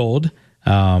whole world,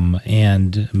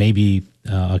 and maybe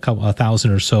a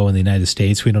thousand or so in the United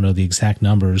States. We don't know the exact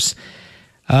numbers.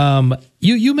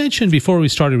 You mentioned before we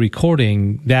started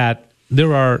recording that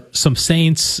there are some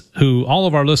saints who all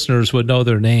of our listeners would know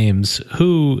their names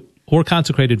who were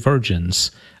consecrated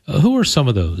virgins. Who are some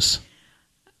of those?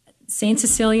 Saint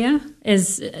Cecilia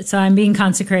I'm being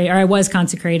consecrated, or I was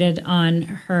consecrated on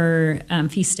her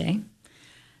feast day.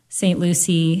 Saint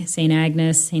Lucy, Saint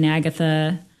Agnes, Saint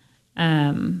Agatha,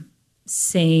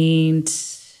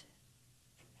 Saint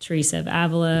Teresa of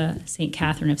Avila, Saint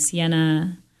Catherine of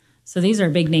Siena. So these are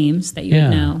big names that you would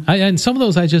know. And some of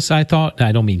those I thought,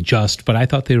 I don't mean just, but I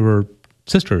thought they were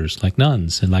sisters, like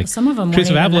nuns, and like some of them.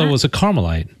 Teresa of Avila was a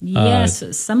Carmelite.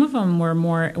 Yes, some of them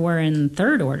were in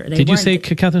third order. Did you say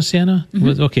Catherine of Siena?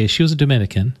 Mm-hmm. Okay, she was a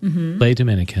Dominican, lay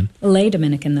Dominican. Lay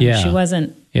Dominican, though. She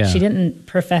wasn't. Yeah. She didn't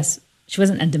profess. She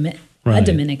wasn't a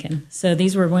Dominican. So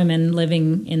these were women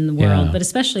living in the world, but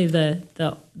especially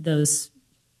those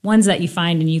ones that you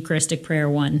find in Eucharistic Prayer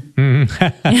 1.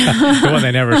 The one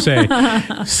they never say.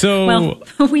 So, well,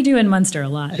 we do in Munster a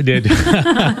lot. Did. This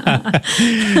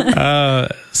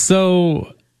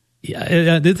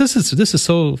is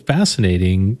so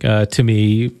fascinating to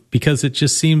me, because it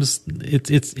just seems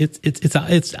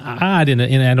it's odd, and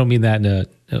I don't mean that in a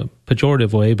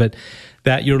pejorative way, but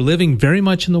that you're living very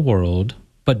much in the world,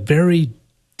 but very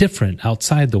different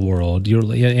outside the world.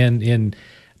 You're in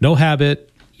no habit.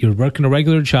 You're working a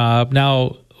regular job.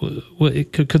 Now,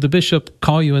 could the bishop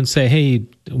call you and say, hey,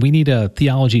 we need a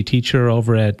theology teacher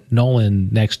over at Nolan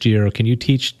next year. Can you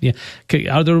teach?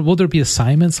 Will there be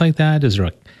assignments like that? Is there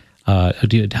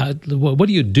what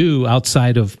do you do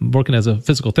outside of working as a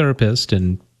physical therapist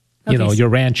and your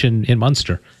ranch in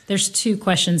Munster? There's two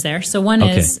questions there. So one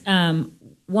is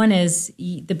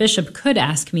the bishop could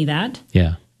ask me that.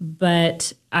 Yeah.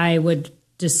 But I would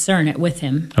discern it with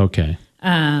him. Okay.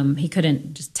 He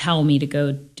couldn't just tell me to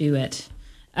go do it.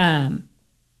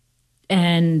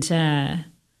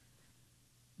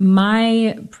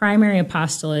 My primary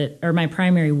apostolate, or my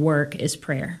primary work, is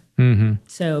prayer. Mm-hmm.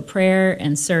 So prayer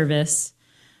and service,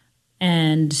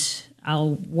 and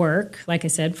I'll work, like I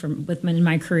said, with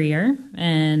my career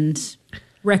and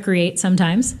recreate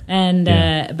sometimes, and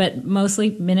but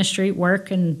mostly ministry, work,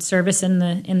 and service in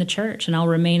the church. And I'll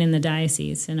remain in the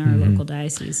diocese, in our local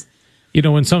diocese.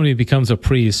 When somebody becomes a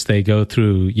priest, they go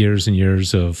through years and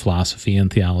years of philosophy and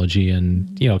theology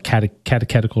and,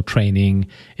 catechetical training.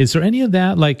 Is there any of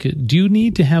that? Like, do you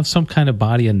need to have some kind of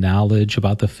body of knowledge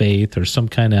about the faith, or some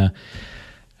kind of,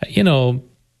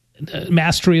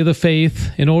 mastery of the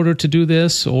faith in order to do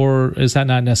this? Or is that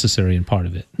not necessary in part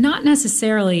of it? Not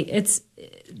necessarily. It's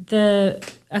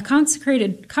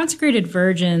consecrated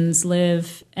virgins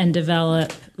live in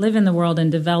the world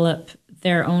and develop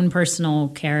their own personal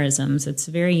charisms. It's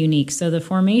very unique. So the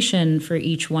formation for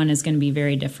each one is going to be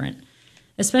very different,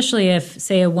 especially if,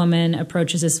 say, a woman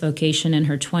approaches this vocation in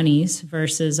her 20s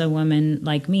versus a woman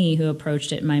like me who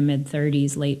approached it in my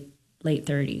mid-30s, late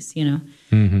 30s,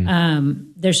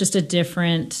 Mm-hmm. There's just a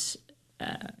different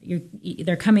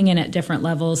they're coming in at different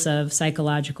levels of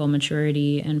psychological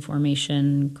maturity and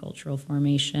formation, cultural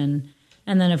formation,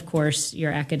 and then of course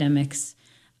your academics.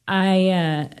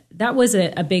 That was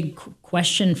a big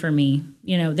question for me.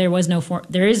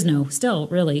 There is still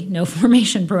really no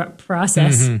formation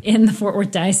process in the Fort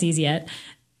Worth Diocese yet.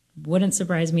 Wouldn't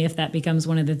surprise me if that becomes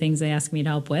one of the things they ask me to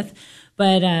help with.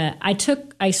 But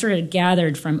I sort of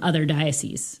gathered from other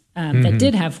dioceses that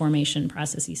did have formation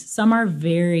processes. Some are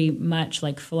very much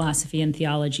like philosophy and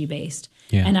theology based.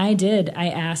 Yeah. And I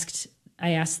asked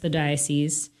the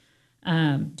diocese,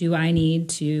 do I need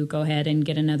to go ahead and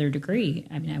get another degree?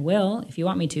 I mean, I will if you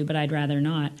want me to, but I'd rather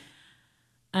not.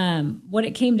 What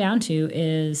it came down to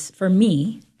is, for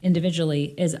me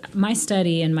individually, is my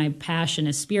study and my passion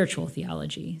is spiritual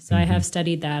theology. So I have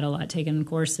studied that a lot, taken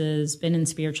courses, been in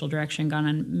spiritual direction, gone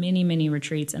on many, many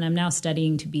retreats, and I'm now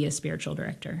studying to be a spiritual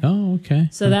director. Oh, okay.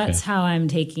 So that's how I'm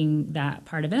taking that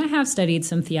part of it. I have studied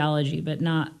some theology, but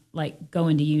not like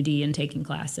going to UD and taking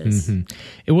classes.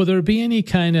 Will there be any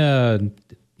kind of,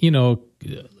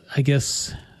 I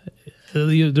guess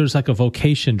there's like a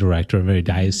vocation director of every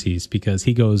diocese, because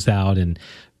he goes out and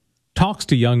talks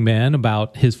to young men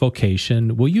about his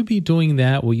vocation. Will you be doing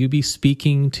that? Will you be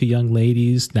speaking to young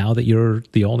ladies now that you're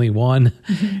the only one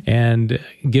and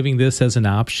giving this as an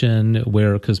option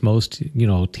where, because most,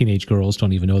 teenage girls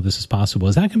don't even know this is possible.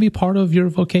 Is that going to be part of your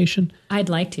vocation? I'd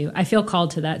like to. I feel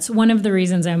called to that. It's one of the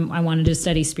reasons I wanted to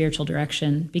study spiritual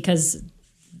direction, because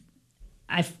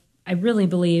I really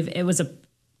believe it was a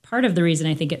part of the reason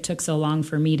I think it took so long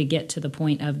for me to get to the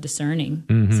point of discerning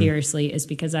seriously is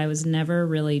because I was never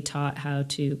really taught how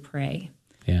to pray.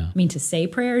 Yeah. I mean, to say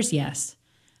prayers, yes,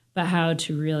 but how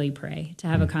to really pray, to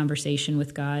have a conversation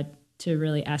with God, to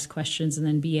really ask questions and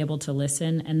then be able to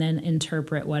listen and then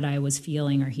interpret what I was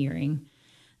feeling or hearing.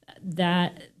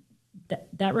 That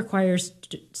requires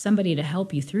somebody to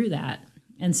help you through that.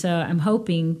 And so I'm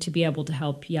hoping to be able to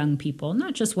help young people,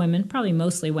 not just women, probably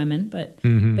mostly women, but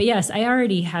yes, I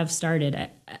already have started.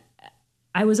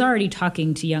 I was already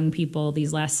talking to young people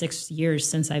these last 6 years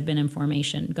since I've been in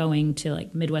formation, going to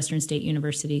like Midwestern State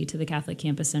University, to the Catholic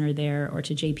Campus Center there, or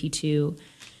to JP2,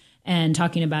 and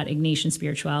talking about Ignatian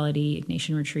spirituality,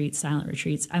 Ignatian retreats, silent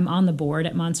retreats. I'm on the board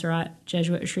at Montserrat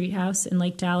Jesuit Retreat House in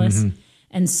Lake Dallas.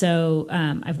 And so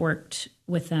I've worked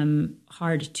with them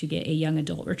hard to get a young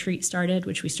adult retreat started,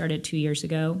 which we started 2 years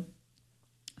ago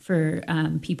for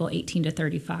people 18 to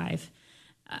 35.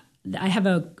 I have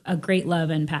a great love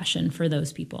and passion for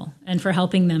those people and for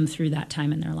helping them through that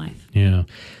time in their life. Yeah.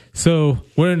 So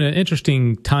we're in an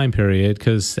interesting time period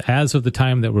because as of the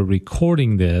time that we're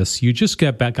recording this, you just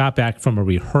got back from a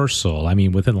rehearsal,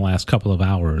 within the last couple of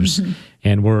hours.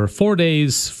 And we're 4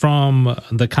 days from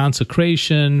the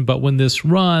consecration, but when this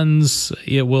runs,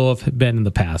 it will have been in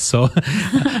the past. So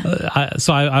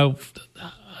I'll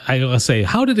say,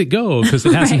 how did it go? Because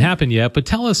it hasn't happened yet. But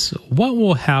tell us what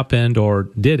will happen or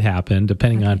did happen,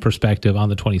 depending on perspective, on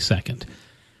the 22nd.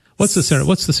 What's the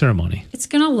ceremony? It's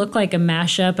going to look like a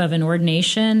mashup of an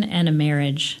ordination and a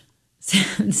marriage.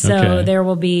 There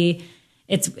will be,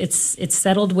 it's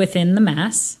settled within the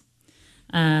Mass.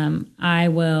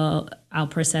 I'll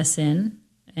process in,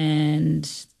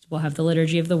 and we'll have the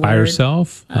liturgy of the Word. By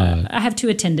yourself? I have 2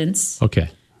 attendants. Okay.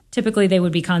 Typically, they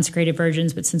would be consecrated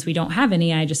virgins, but since we don't have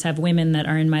any, I just have women that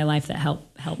are in my life that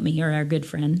help me or are good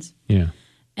friends. Yeah.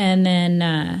 And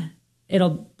then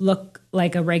it'll look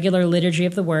like a regular liturgy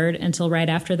of the Word until right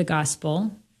after the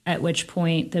Gospel, at which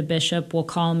point the bishop will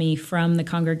call me from the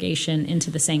congregation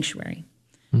into the sanctuary.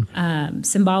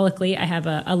 Symbolically, I have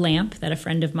a lamp that a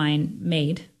friend of mine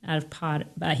made out of pot.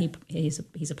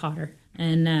 He's a potter,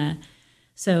 and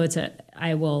so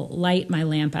I will light my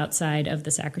lamp outside of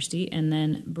the sacristy and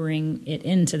then bring it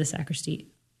into the sacristy,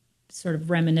 sort of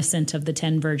reminiscent of the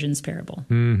 10 virgins parable.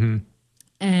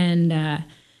 And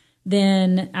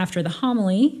then after the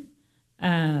homily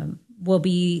will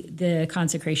be the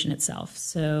consecration itself.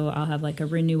 So I'll have like a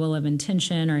renewal of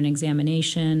intention or an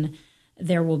examination.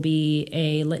 There will be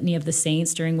a litany of the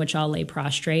saints during which I'll lay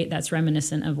prostrate. That's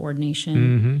reminiscent of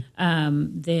ordination.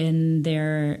 Then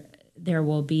there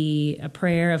will be a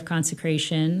prayer of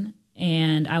consecration,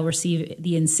 and I'll receive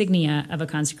the insignia of a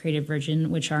consecrated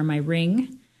virgin, which are my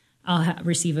ring. I'll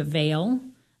receive a veil,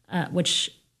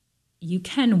 which you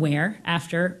can wear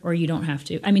after, or you don't have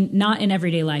to. Not in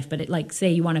everyday life, but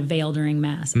say you want to veil during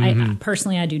Mass. I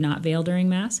do not veil during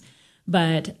Mass,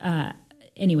 but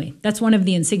anyway, that's one of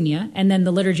the insignia. And then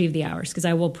the Liturgy of the Hours, because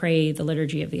I will pray the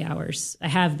Liturgy of the Hours. I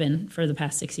have been for the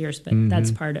past 6 years, but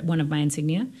that's one of my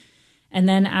insignia. And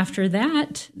then after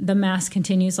that, the Mass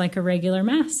continues like a regular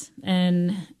Mass.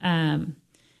 And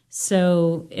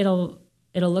so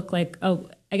it'll look like,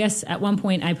 I guess at one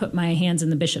point I put my hands in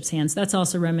the bishop's hands. That's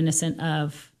also reminiscent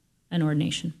of an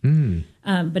ordination.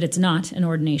 But it's not an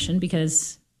ordination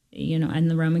because, in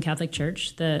the Roman Catholic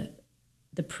Church, the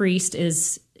priest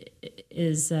is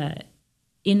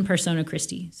in persona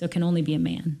Christi, so can only be a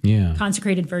man. Yeah.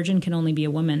 Consecrated virgin can only be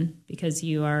a woman because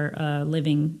you are a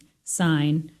living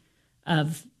sign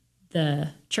of the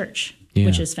church,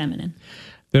 which is feminine.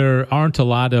 There aren't a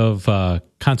lot of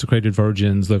consecrated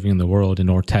virgins living in the world in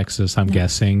North Texas, I'm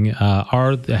guessing.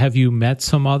 Have you met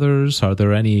some others? Are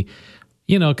there any,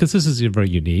 because this is very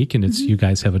unique and you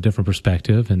guys have a different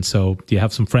perspective. And so do you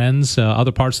have some friends,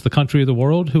 other parts of the country or the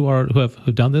world who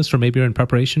have done this or maybe are in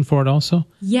preparation for it also?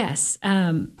 Yes.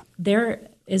 There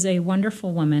is a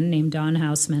wonderful woman named Dawn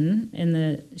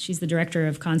Hausman. She's the director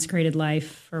of Consecrated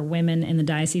Life for Women in the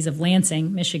Diocese of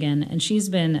Lansing, Michigan, and she's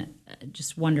been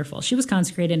just wonderful. She was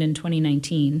consecrated in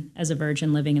 2019 as a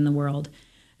virgin living in the world.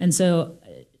 And so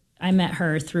I met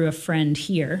her through a friend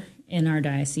here in our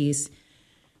diocese,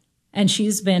 and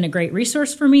she's been a great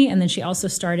resource for me. And then she also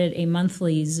started a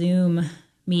monthly Zoom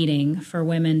meeting for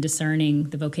women discerning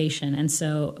the vocation. And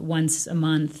so once a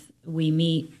month we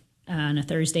meet on a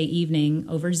Thursday evening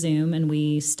over Zoom, and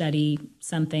we study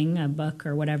something, a book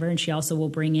or whatever. And she also will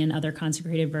bring in other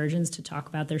consecrated virgins to talk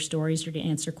about their stories or to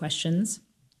answer questions.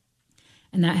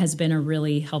 And that has been a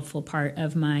really helpful part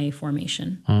of my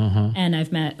formation. And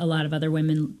I've met a lot of other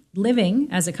women living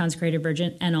as a consecrated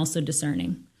virgin and also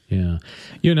discerning. Yeah.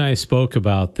 You and I spoke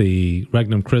about the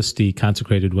Regnum Christi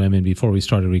consecrated women before we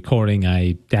started recording.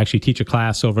 I actually teach a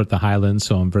class over at the Highlands,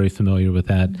 so I'm very familiar with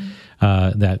that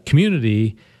that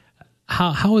community.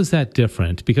 How is that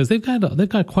different? Because they've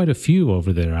got quite a few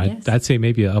over there. I'd say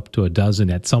maybe up to a dozen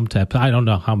at some time. I don't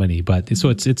know how many, but so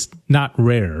it's not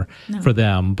rare for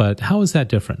them. But how is that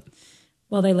different?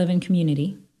 Well, they live in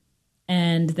community,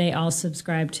 and they all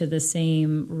subscribe to the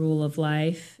same rule of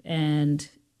life and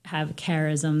have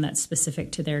charism that's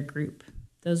specific to their group.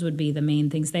 Those would be the main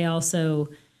things. They also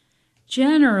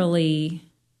generally,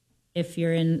 if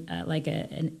you're in like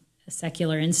a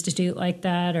secular institute like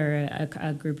that or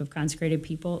a group of consecrated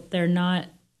people,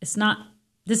 this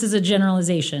is a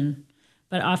generalization,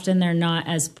 but often they're not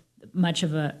as much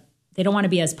of they don't want to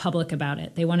be as public about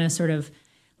it. They want to sort of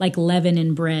like leaven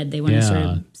in bread. They want to sort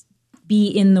of be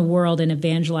in the world and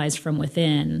evangelize from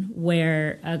within,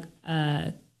 where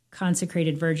a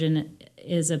consecrated virgin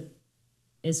is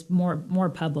more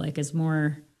public, is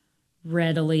more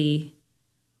readily,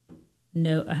 I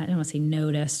don't want to say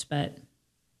noticed, but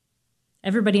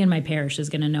everybody in my parish is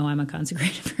going to know I'm a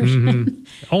consecrated virgin.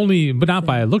 Only, but not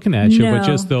by looking at you, but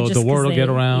just the word will get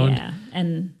around. Yeah,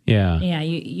 and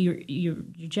you're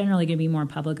generally going to be more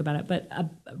public about it. But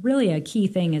really, a key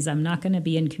thing is I'm not going to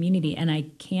be in community, and I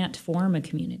can't form a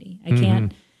community. I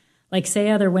can't. Like,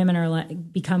 say other women are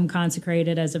become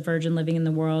consecrated as a virgin living in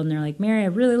the world, and they're like, Mary, I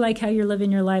really like how you're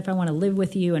living your life. I want to live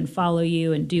with you and follow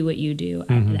you and do what you do.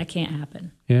 That can't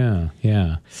happen.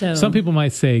 Yeah. So some people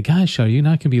might say, gosh, are you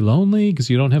not going to be lonely because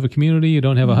you don't have a community, you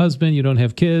don't have a husband, you don't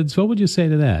have kids? What would you say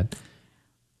to that?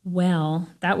 Well,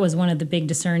 that was one of the big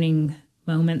discerning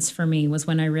moments for me, was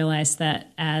when I realized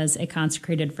that as a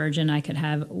consecrated virgin, I could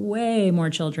have way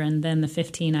more children than the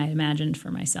 15 I imagined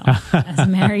for myself as a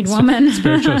married woman.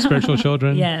 Spiritual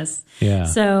children? Yes. Yeah.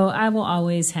 So I will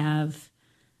always have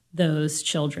those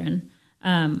children.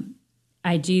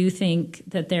 I do think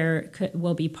that there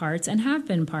will be parts, and have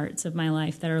been parts of my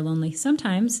life, that are lonely.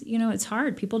 Sometimes, it's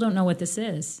hard. People don't know what this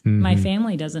is. My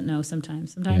family doesn't know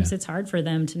sometimes. Sometimes it's hard for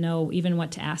them to know even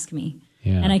what to ask me.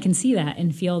 Yeah. And I can see that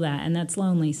and feel that, and that's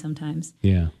lonely sometimes.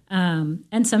 Yeah.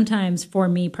 And sometimes for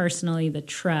me personally, the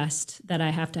trust that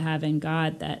I have to have in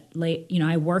God, that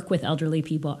I work with elderly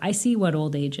people. I see what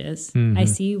old age is. I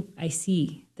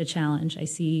see the challenge. I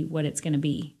see what it's going to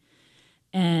be.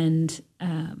 And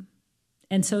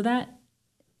so that,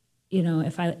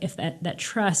 if that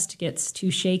trust gets too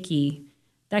shaky,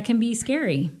 that can be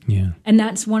scary. Yeah. And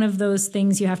that's one of those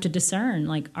things you have to discern.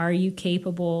 Like, are you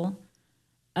capable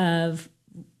of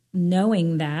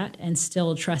knowing that and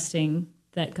still trusting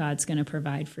that God's going to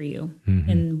provide for you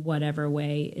in whatever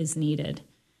way is needed?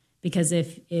 Because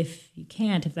if you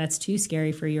can't, if that's too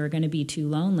scary for you or going to be too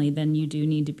lonely, then you do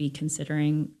need to be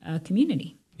considering a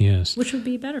community. Yes. Which would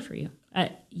be better for you,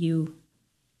 you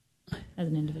as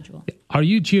an individual. Are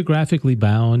you geographically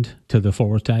bound to the Fort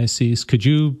Worth Diocese? Could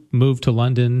you move to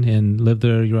London and live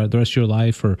there the rest of your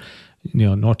life, or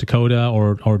North Dakota,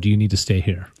 or do you need to stay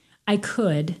here? I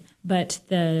could, but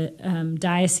the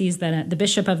diocese the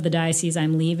bishop of the diocese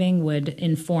I'm leaving would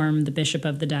inform the bishop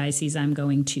of the diocese I'm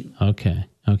going to. Okay.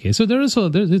 So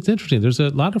it's interesting. There's a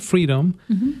lot of freedom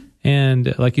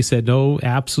And like you said, no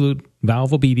absolute vow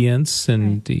of obedience.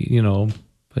 And,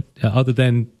 but other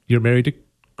than you're married to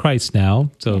Christ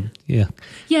now. So, yeah.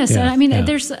 Yes. Yeah. I mean,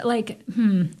 there's like,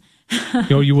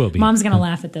 you will be. Mom's going to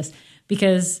laugh at this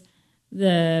because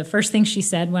the first thing she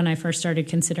said when I first started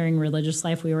considering religious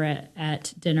life, we were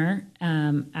at dinner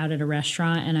out at a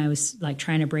restaurant, and I was like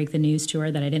trying to break the news to her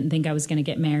that I didn't think I was going to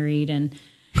get married, and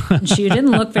she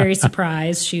didn't look very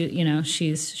surprised. She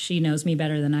knows me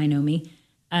better than I know me.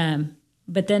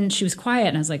 But then she was quiet,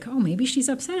 and I was like, oh, maybe she's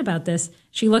upset about this.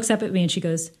 She looks up at me and she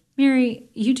goes, Mary,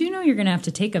 you do know you're going to have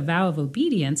to take a vow of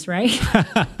obedience, right?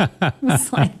 I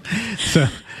was like,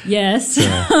 yes.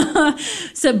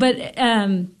 But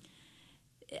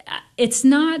it's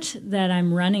not that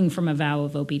I'm running from a vow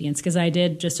of obedience, because I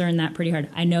did just earn that pretty hard.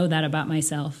 I know that about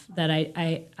myself, that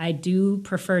I do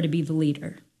prefer to be the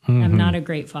leader. Mm-hmm. I'm not a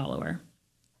great follower.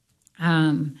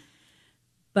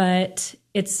 But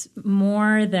it's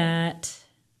more that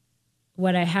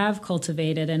what I have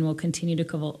cultivated and will continue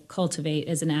to cultivate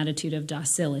is an attitude of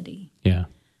docility. Yeah.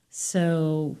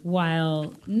 So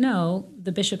while, no,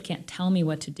 the bishop can't tell me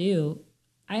what to do,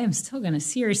 I am still going to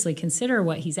seriously consider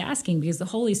what he's asking, because the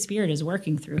Holy Spirit is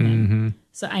working through him. Mm-hmm.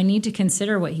 So I need to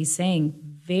consider what he's saying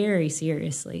very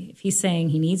seriously. If he's saying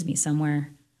he needs me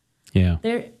somewhere,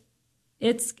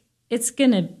 it's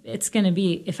gonna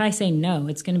be, if I say no,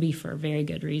 it's gonna be for very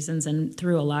good reasons and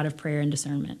through a lot of prayer and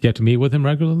discernment. You have to meet with him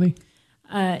regularly?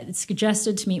 It's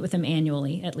suggested to meet with him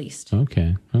annually, at least.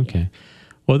 Okay. Yeah.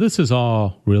 Well, this is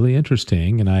all really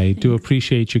interesting, and I do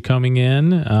appreciate you coming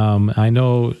in. I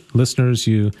know, listeners,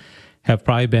 you have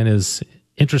probably been as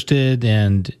interested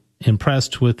and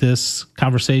impressed with this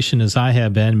conversation as I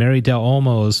have been. Mary Del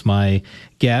Olmo is my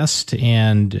guest,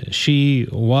 and she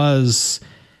was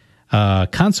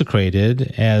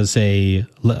consecrated as a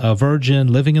virgin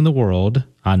living in the world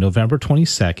on November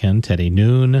 22nd at a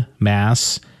noon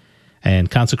mass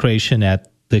and consecration at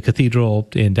the cathedral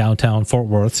in downtown Fort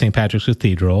Worth, St. Patrick's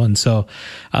Cathedral. And so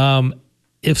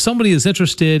if somebody is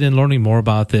interested in learning more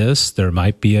about this, there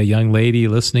might be a young lady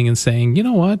listening and saying, you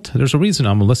know what, there's a reason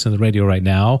I'm listening to the radio right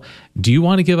now. Do you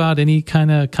want to give out any kind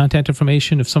of contact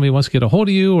information if somebody wants to get a hold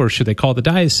of you, or should they call the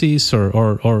diocese,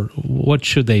 or what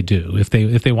should they do if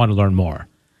they want to learn more?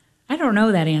 I don't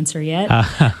know that answer yet.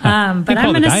 But I'm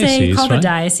going to say call the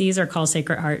diocese or call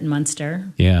Sacred Heart in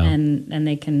Munster. Yeah. And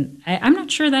they can, I'm not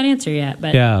sure that answer yet,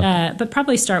 but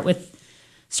probably start with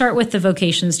the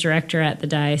vocations director at the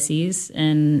diocese,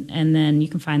 and then you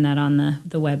can find that on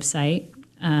the website,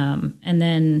 and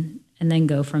then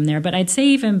go from there. But I'd say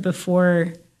even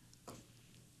before,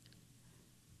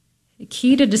 the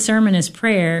key to discernment is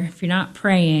prayer. If you're not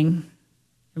praying,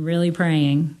 really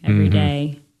praying every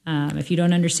day, if you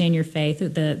don't understand your faith,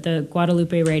 the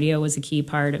Guadalupe radio was a key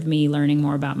part of me learning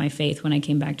more about my faith when I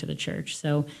came back to the church.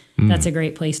 So that's a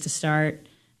great place to start,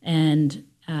 and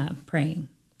praying.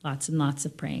 Lots and lots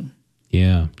of praying.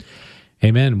 Yeah.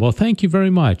 Amen. Well, thank you very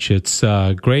much. It's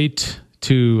great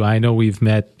I know we've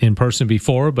met in person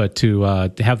before, but to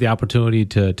have the opportunity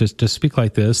to speak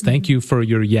like this. Thank you for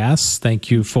your yes.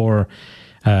 Thank you for,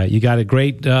 you got a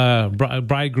great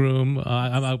bridegroom,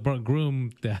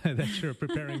 groom that you're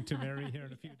preparing to marry here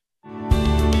in a few days.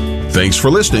 Thanks for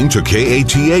listening to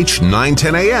KATH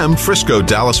 910 AM, Frisco,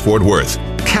 Dallas, Fort Worth.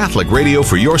 Catholic radio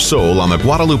for your soul on the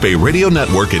Guadalupe Radio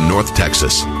Network in North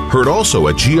Texas. Heard also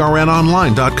at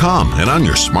grnonline.com and on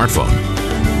your smartphone.